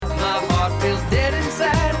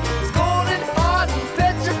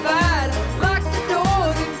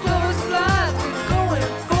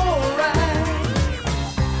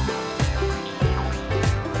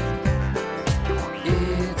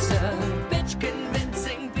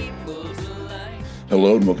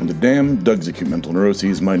Hello and welcome to DAM, Doug's Acute Mental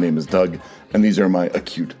Neuroses. My name is Doug, and these are my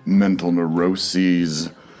acute mental neuroses.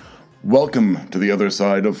 Welcome to the other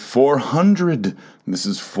side of 400. This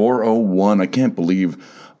is 401. I can't believe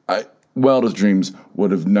wildest dreams would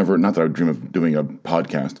have never, not that I would dream of doing a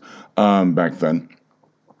podcast back then,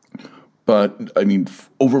 but I mean,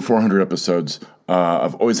 over 400 episodes.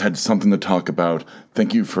 I've always had something to talk about.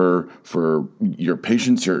 Thank you for your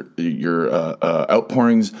patience, your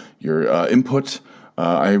outpourings, your input.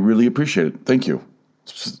 I really appreciate it. Thank you.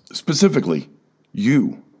 Specifically,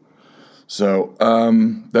 you. So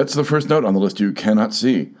that's the first note on the list you cannot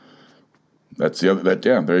see. That's the other.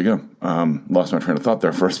 There you go. Lost my train of thought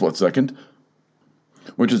there for a split second.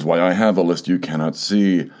 Which is why I have a list you cannot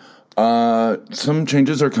see. Some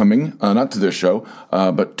changes are coming, not to this show,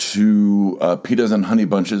 but to Pitas and Honey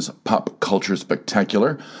Bunches Pop Culture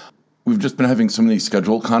Spectacular. We've just been having so many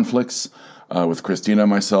schedule conflicts with Christina and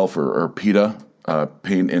myself, or Peta,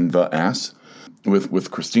 pain in the ass,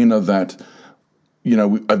 with Christina that, you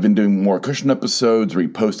know, I've been doing more Cushion episodes,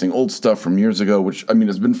 reposting old stuff from years ago, which, I mean,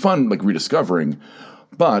 has been fun, like rediscovering,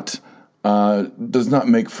 but does not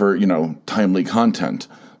make for, timely content.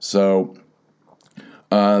 So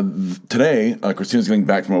today, Christina's getting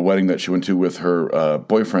back from a wedding that she went to with her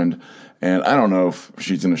boyfriend, and I don't know if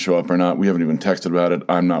she's going to show up or not. We haven't even texted about it.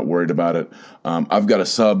 I'm not worried about it. I've got a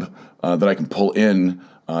sub that I can pull in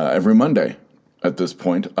every Monday at this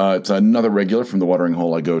point. It's another regular from the watering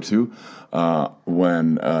hole I go to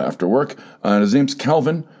when after work. His name's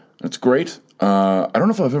Calvin. It's great. I don't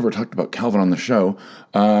know if I've ever talked about Calvin on the show.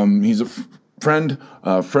 He's a friend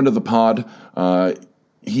of the pod.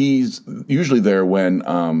 He's usually there when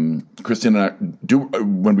Christina and I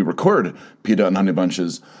when we record Peta and Honey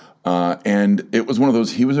Bunches, and it was one of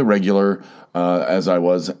those. He was a regular, as I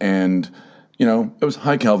was, and it was,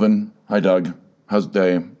 "Hi Calvin, hi Doug, how's the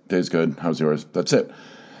day? Day's good. How's yours?" That's it.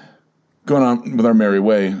 Going on with our merry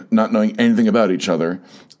way, not knowing anything about each other,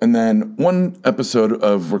 and then one episode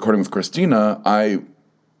of recording with Christina, I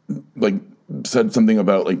said something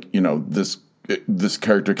about this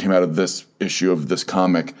character came out of this issue of this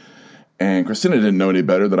comic, and Christina didn't know any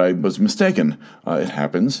better that I was mistaken. It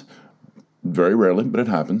happens. Very rarely, but it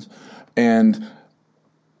happens. And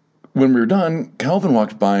when we were done, Calvin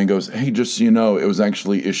walked by and goes, "Hey, just so you know, it was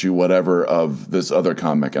actually issue whatever of this other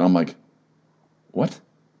comic." And I'm like, "What?"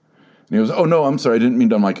 And he goes, "Oh, no, I'm sorry, I didn't mean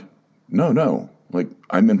to." I'm like, No.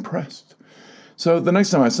 I'm impressed. So the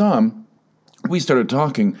next time I saw him, we started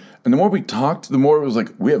talking, and the more we talked, the more it was like,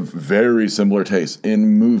 we have very similar tastes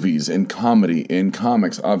in movies, in comedy, in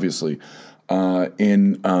comics, obviously,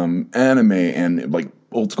 in anime, and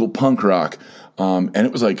old school punk rock. And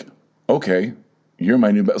it was like, okay, you're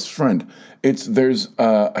my new best friend. I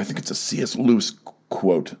think it's a C.S. Lewis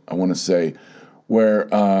quote, I want to say, where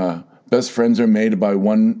best friends are made by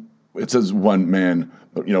it says one man,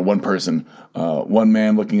 but one person, one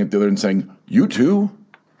man looking at the other and saying, "You too?"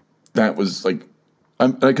 That was I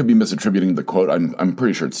could be misattributing the quote. I'm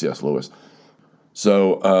pretty sure it's C.S. Lewis.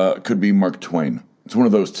 So it could be Mark Twain. It's one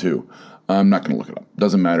of those two. I'm not going to look it up.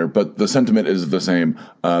 Doesn't matter. But the sentiment is the same,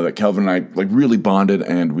 that Calvin and I really bonded,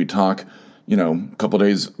 and we talk, a couple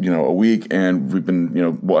days, a week, and we've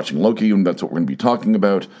been, watching Loki, and that's what we're going to be talking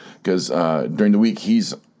about, because during the week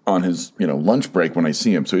he's on his, lunch break when I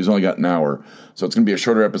see him, so he's only got an hour. So it's going to be a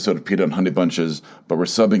shorter episode of Peta and Honey Bunches, but we're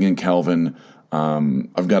subbing in Calvin.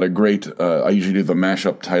 I've got a great, I usually do the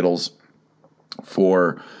mashup titles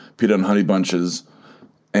for Peta and Honey Bunches,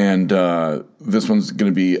 and this one's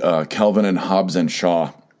going to be Calvin and Hobbs and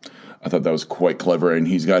Shaw. I thought that was quite clever, and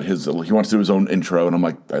he wants to do his own intro, and I'm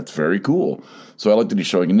like, that's very cool. So I like that he's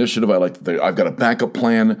showing initiative. I like that I've got a backup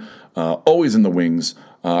plan, always in the wings.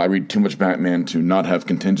 I read too much Batman to not have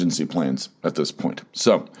contingency plans at this point.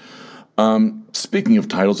 So, speaking of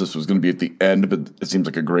titles, this was going to be at the end, but it seems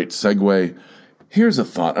like a great segue. Here's a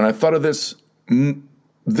thought, and I thought of this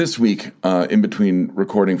this week in between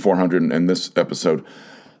recording 400 and this episode.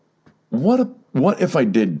 What if I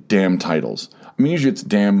did damn titles? I mean, usually it's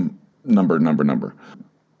damn number.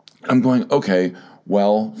 I'm going, okay,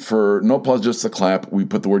 well, for No Applause, Just the Clap, we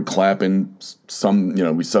put the word clap in some,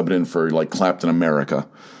 we sub it in for Clapton America,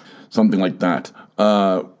 something like that.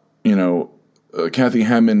 Kathy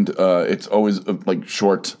Hammond, it's always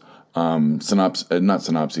short not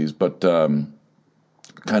synopses, but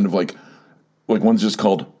kind of like one's just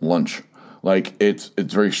called Lunch. It's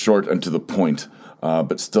very short and to the point,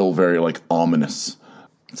 but still very ominous,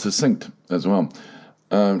 succinct as well.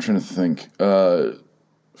 I'm trying to think.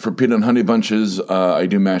 For Peta and Honey Bunches, I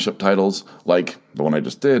do mashup titles like the one I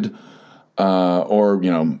just did, or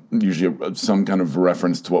usually some kind of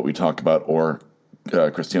reference to what we talk about, or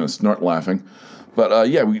Christina snort laughing. But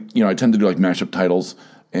I tend to do like mashup titles,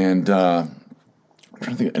 and I'm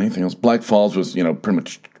trying to think of anything else. Black Falls was, pretty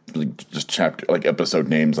much just chapter, like episode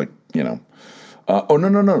names, like, no.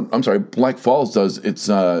 I'm sorry. Black Falls does. It's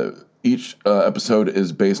each episode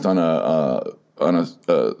is based on a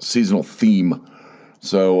seasonal theme.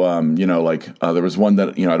 So there was one that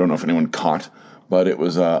I don't know if anyone caught, but it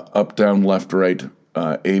was up, down, left, right,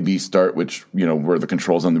 A, B, start, which were the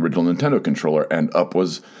controls on the original Nintendo controller, and up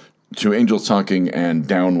was two angels talking, and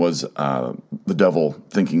down was the devil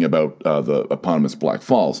thinking about the eponymous Black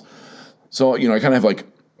Falls. So I kind of have like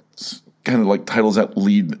titles that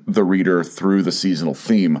lead the reader through the seasonal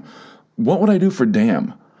theme. What would I do for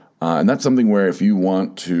Damn? And that's something where if you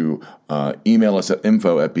want to email us at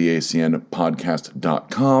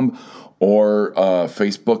info@bacnpodcast.com or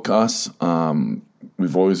Facebook us.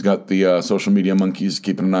 We've always got the social media monkeys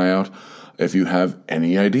keeping an eye out. If you have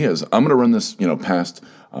any ideas, I'm going to run this, past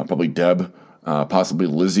probably Deb, possibly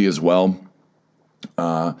Lizzie as well.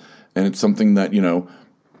 And it's something that,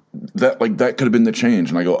 that could have been the change.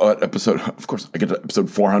 And I go, episode, of course, I get to episode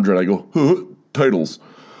 400. I go, titles.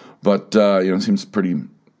 But, it seems pretty,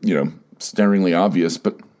 staringly obvious,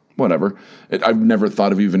 but whatever. I've never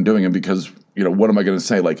thought of even doing it because, what am I going to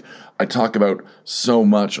say? Like, I talk about so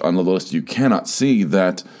much on the list you cannot see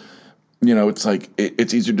that, it's like,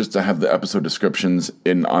 it's easier just to have the episode descriptions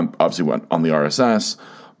obviously on the RSS,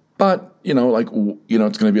 but, it's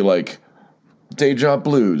going to be like Day Job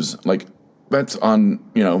Blues. Like, that's on,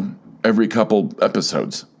 every couple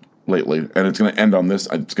episodes lately, and it's going to end on this.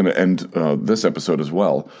 It's going to end this episode as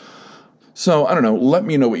well. So, I don't know. Let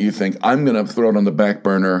me know what you think. I'm going to throw it on the back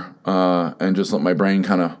burner and just let my brain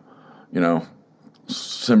kind of,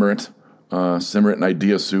 simmer it in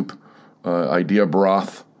idea soup, idea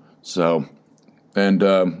broth. So, and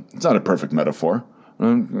it's not a perfect metaphor.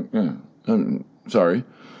 Sorry.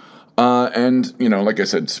 And, like I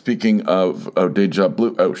said, speaking of Day Job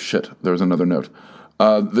Blue, oh shit, there was another note.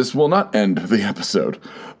 This will not end the episode.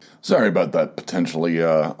 Sorry about that potentially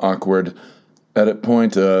awkward edit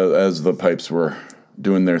point. As the pipes were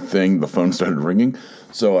doing their thing, the phone started ringing.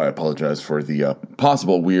 So I apologize for the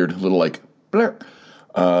possible weird little blur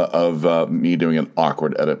of me doing an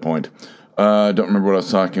awkward edit point. Don't remember what I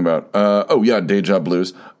was talking about. Day Job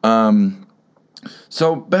Blues.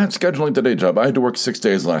 So bad scheduling the day job. I had to work 6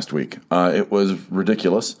 days last week. It was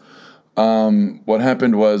ridiculous. What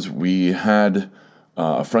happened was we had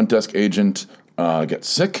a front desk agent get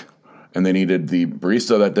sick, and they needed the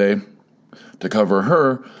barista that day to cover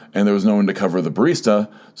her, and there was no one to cover the barista,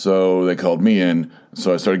 so they called me in.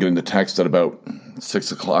 So I started getting the text at about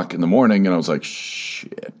 6 o'clock in the morning, and I was like,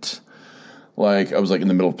 shit. Like, I was in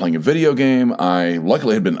the middle of playing a video game. I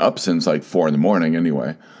luckily had been up since 4 in the morning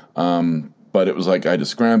anyway. But it was I had to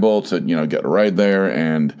scramble to, get a ride there,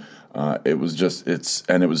 and it was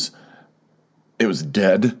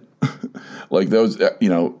dead. Those,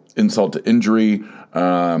 insult to injury.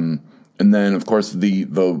 And then, of course, the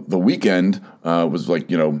weekend was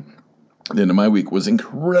the end of my week was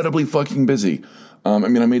incredibly fucking busy. I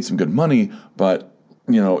made some good money, but,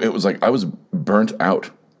 it was I was burnt out.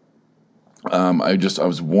 I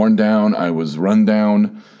was worn down. I was run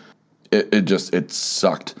down. It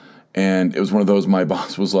sucked. And it was one of those, my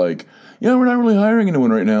boss was like, we're not really hiring anyone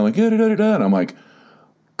right now. And I'm like,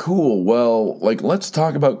 cool. Well, let's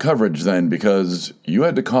talk about coverage then, because you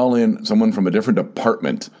had to call in someone from a different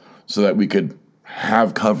department so that we could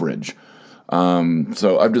have coverage.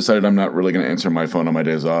 So I've decided I'm not really going to answer my phone on my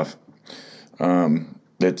days off.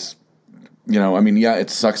 It's, it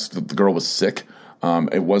sucks that the girl was sick.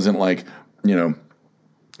 It wasn't a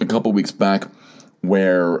couple weeks back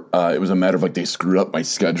where it was a matter of they screwed up my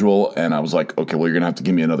schedule, and I was like, okay, well, you're going to have to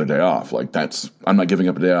give me another day off. I'm not giving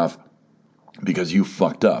up a day off because you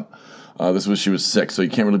fucked up. She was sick, so you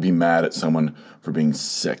can't really be mad at someone for being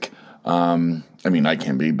sick. I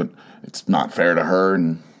can be, but it's not fair to her,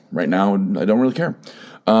 and right now, I don't really care.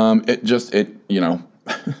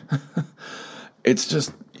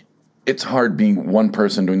 It's hard being one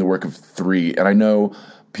person doing the work of three, and I know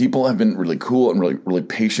people have been really cool and really, really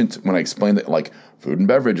patient when I explain that, food and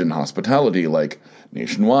beverage and hospitality,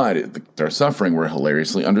 nationwide, they're suffering. We're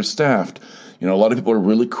hilariously understaffed. A lot of people are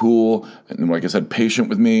really cool and, like I said, patient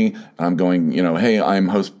with me. And I'm going, hey, I'm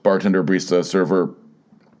host, bartender, barista, server,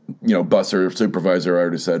 busser, supervisor. I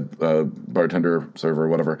already said bartender, server,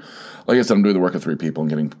 whatever. Like I said, I'm doing the work of three people and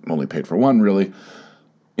getting only paid for one, really.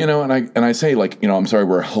 And I say, I'm sorry,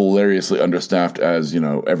 we're hilariously understaffed as,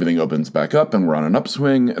 everything opens back up and we're on an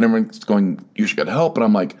upswing and everyone's going, you should get help. And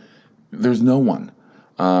I'm like, there's no one.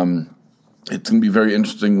 It's going to be very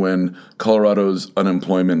interesting when Colorado's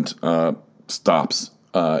unemployment stops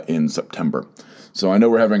in September. So I know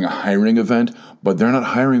we're having a hiring event, but they're not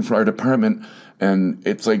hiring for our department. And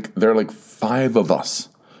it's like, there are like 5 of us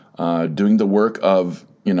doing the work of,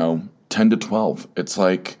 10 to 12. It's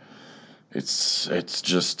like, it's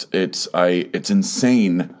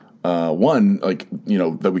insane. One, like,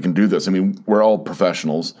 that we can do this. I mean, we're all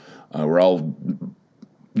professionals. We're all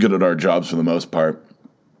good at our jobs for the most part.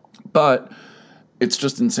 But it's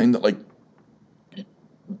just insane that, like,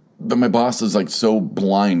 that my boss is, like, so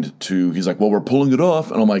blind to, he's like, well, we're pulling it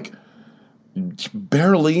off. And I'm like,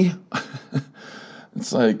 barely.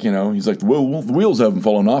 It's like, he's like, well, the wheels haven't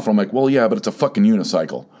fallen off. And I'm like, well, yeah, but it's a fucking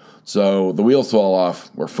unicycle. So the wheels fall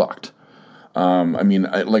off, we're fucked.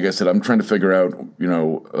 Like I said, I'm trying to figure out,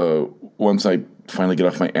 once I finally get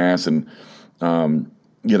off my ass and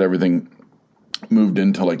get everything moved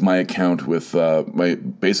into, like, my account with my,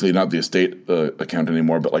 basically not the estate account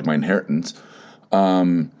anymore, but like my inheritance,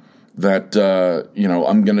 I'm going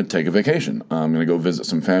to take a vacation. I'm going to go visit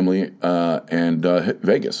some family and hit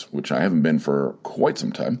Vegas, which I haven't been for quite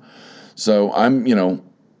some time. So I'm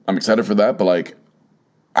excited for that, but, like,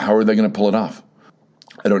 how are they going to pull it off?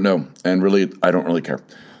 I don't know. And really, I don't really care.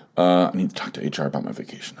 I need to talk to HR about my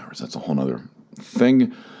vacation hours. That's a whole other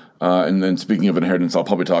thing. And then speaking of inheritance, I'll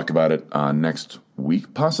probably talk about it next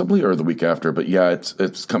week, possibly, or the week after. But yeah,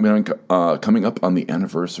 it's coming up on the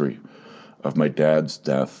anniversary of my dad's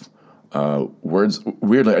death. Words,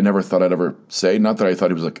 weirdly, I never thought I'd ever say. Not that I thought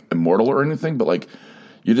he was, like, immortal or anything, but, like,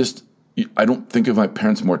 I don't think of my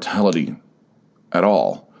parents' mortality at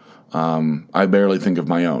all. I barely think of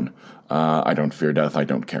my own. I don't fear death. I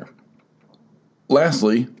don't care.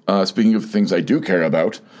 Lastly, speaking of things I do care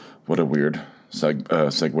about, what a weird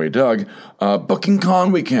segue, Doug. Booking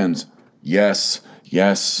con weekends. Yes.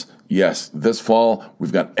 This fall,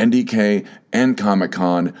 we've got NDK and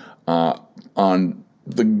Comic-Con. On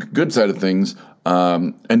the good side of things,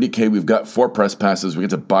 NDK, we've got 4 press passes. We get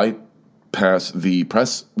to bypass the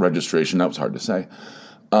press registration. That was hard to say.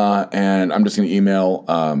 And I'm just going to email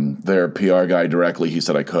their PR guy directly. He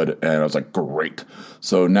said I could, and I was like, great.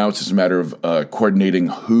 So now it's just a matter of coordinating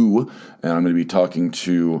who, and I'm going to be talking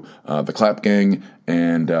to the Clap Gang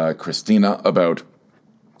and Christina about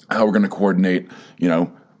how we're going to coordinate, who's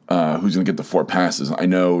going to get the 4 passes. I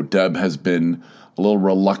know Deb has been a little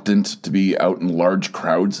reluctant to be out in large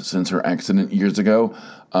crowds since her accident years ago,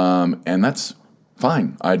 and that's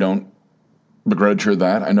fine. I don't begrudge her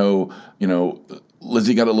that. I know,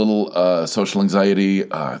 Lizzie got a little social anxiety.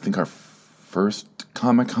 I think our first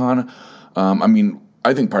Comic-Con.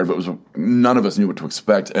 I think part of it was none of us knew what to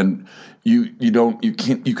expect, and you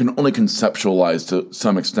can only conceptualize to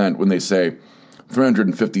some extent when they say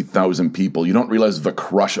 350,000 people. You don't realize the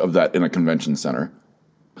crush of that in a convention center.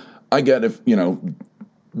 I get if they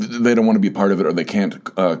don't want to be part of it or they can't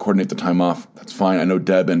coordinate the time off. That's fine. I know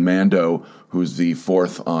Deb and Mando, who's the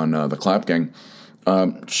 4th on the Clap Gang.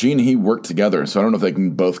 She and he work together, so I don't know if they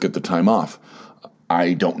can both get the time off.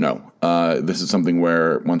 I don't know. This is something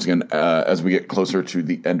where, once again, as we get closer to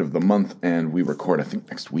the end of the month and we record, I think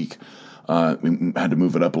next week, we had to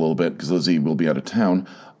move it up a little bit because Lizzie will be out of town.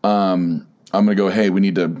 I'm going to go, hey, we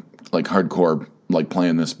need to, like, hardcore, like,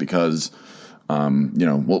 plan this because, I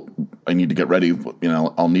need to get ready.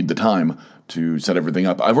 I'll need the time to set everything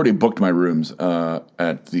up. I've already booked my rooms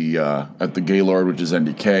at the Gaylord, which is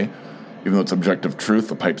NDK. Even though it's objective truth,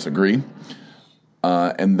 the pipes agree.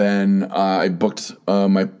 And then I booked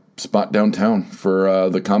my spot downtown for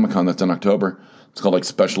the Comic-Con that's in October. It's called, like,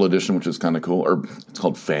 Special Edition, which is kind of cool. Or it's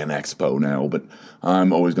called Fan Expo now, but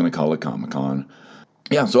I'm always going to call it Comic-Con.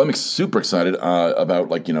 Yeah, so I'm super excited about,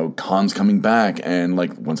 like, cons coming back and,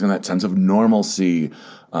 like, once again, that sense of normalcy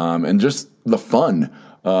and just the fun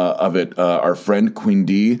of it. Our friend Queen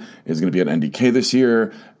D is going to be at NDK this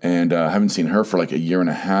year, and I haven't seen her for like a year and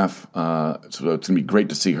a half. So it's going to be great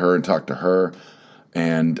to see her and talk to her.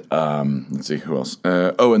 And let's see who else.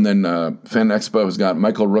 And then Fan Expo has got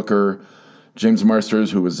Michael Rooker, James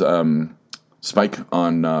Marsters, who was Spike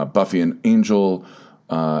on Buffy and Angel.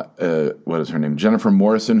 What is her name? Jennifer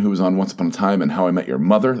Morrison, who was on Once Upon a Time and How I Met Your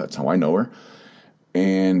Mother. That's how I know her.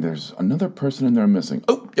 And there's another person in there I'm missing.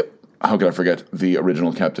 Oh, yep. How could I forget the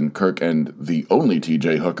original Captain Kirk and the only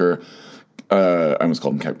TJ Hooker? I almost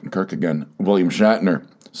called him Captain Kirk again. William Shatner.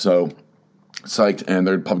 So psyched, and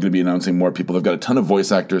they're probably going to be announcing more people. They've got a ton of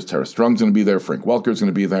voice actors. Tara Strong's going to be there. Frank Welker's going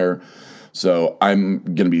to be there. So I'm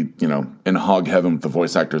going to be, in hog heaven with the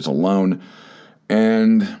voice actors alone.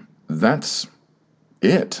 And that's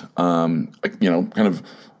it. Normally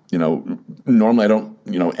I don't,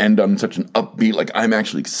 end on such an upbeat, like I'm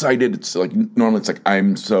actually excited. It's like, normally it's like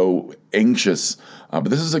I'm so anxious, but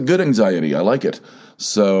this is a good anxiety. I like it.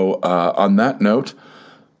 So on that note,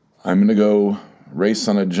 I'm going to go race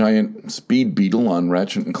on a giant speed beetle on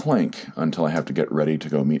Ratchet and Clank until I have to get ready to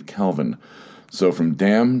go meet Calvin. So from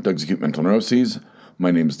Damn, Doug's Acute Mental Neuroses, my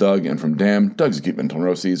name's Doug, and from Damn, Doug's Acute Mental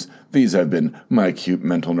Neuroses, these have been my acute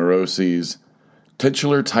mental neuroses.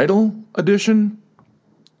 Titular title edition?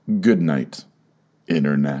 Good night,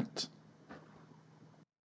 Internet.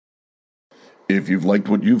 If you've liked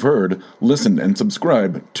what you've heard, listen and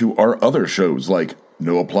subscribe to our other shows like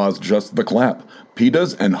No Applause, Just the Clap,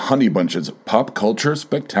 PETA's and Honey Bunch's Pop Culture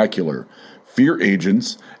Spectacular, Fear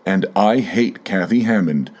Agents, and I Hate Kathy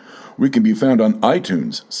Hammond. We can be found on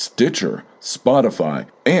iTunes, Stitcher, Spotify,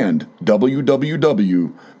 and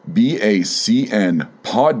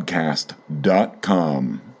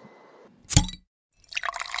www.bacnpodcast.com.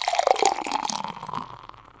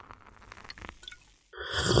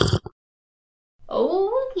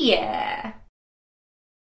 Oh, yeah.